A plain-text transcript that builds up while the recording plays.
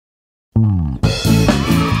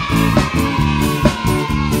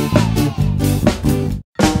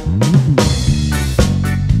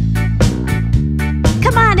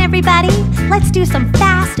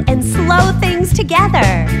things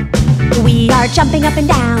together. We are jumping up and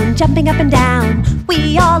down, jumping up and down.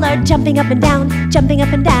 We all are jumping up and down, jumping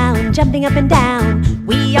up and down, jumping up and down.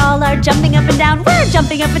 We all are jumping up and down. We're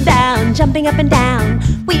jumping up and down, jumping up and down.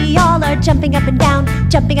 We all are jumping up and down,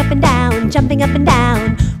 jumping up and down, jumping up and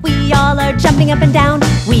down. We all are jumping up and down.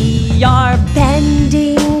 We are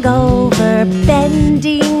bending over,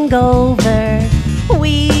 bending over.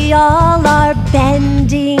 We all are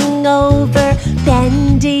bending over,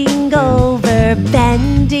 bending over,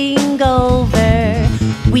 bending over.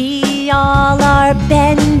 We all are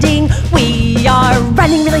bending. We are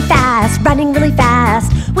running really fast, running really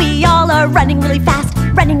fast. We all are running really fast,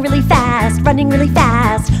 running really fast, running really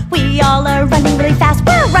fast. We all are running really fast.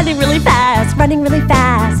 We're running really fast, running really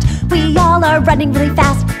fast. We all are running really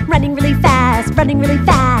fast, running really fast, running really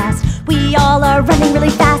fast. We all are running really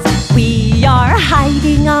fast. We are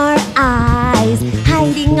hiding our eyes,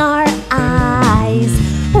 hiding our eyes.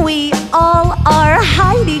 We all are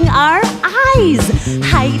hiding our eyes,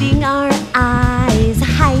 hiding our eyes,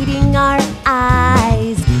 hiding our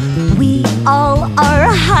eyes. We all are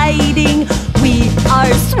hiding. We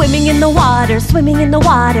are swimming in the water, swimming in the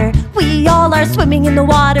water. We all are swimming in the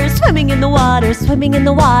water, swimming in the water, swimming in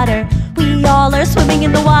the water. We all are swimming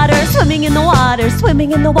in the water, swimming in the water,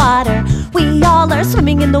 swimming in the water. We all are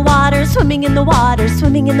swimming in the water, swimming in the water,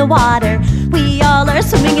 swimming in the water. We all are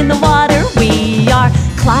swimming in the water. We are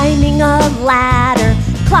climbing a ladder,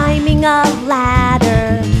 climbing a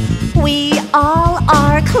ladder. We all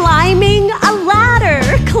are climbing a ladder,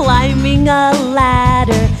 climbing a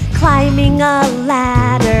ladder, climbing a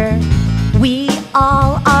ladder. We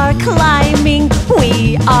all are climbing.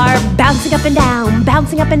 We are bouncing up and down,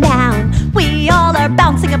 bouncing up and down. We all are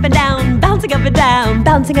bouncing up and down, bouncing up and down,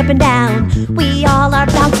 bouncing up and down. We all are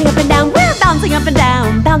bouncing up and down. We're bouncing up and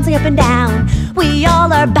down, bouncing up and down. We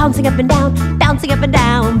all are bouncing up and down, bouncing up and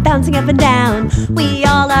down, bouncing up and down. We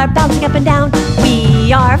all are bouncing up and down.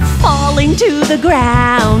 We are falling to the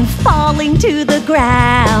ground, falling to the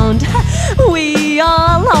ground. We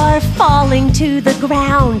all are falling to the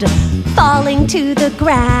ground, falling to the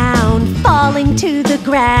ground, falling to the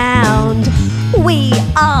ground. We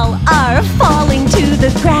all are falling to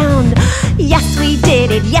the ground. Yes, we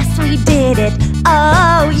did it, yes, we did it.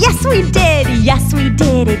 Oh, yes, we did, yes, we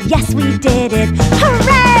did it, yes, we did it. Hooray!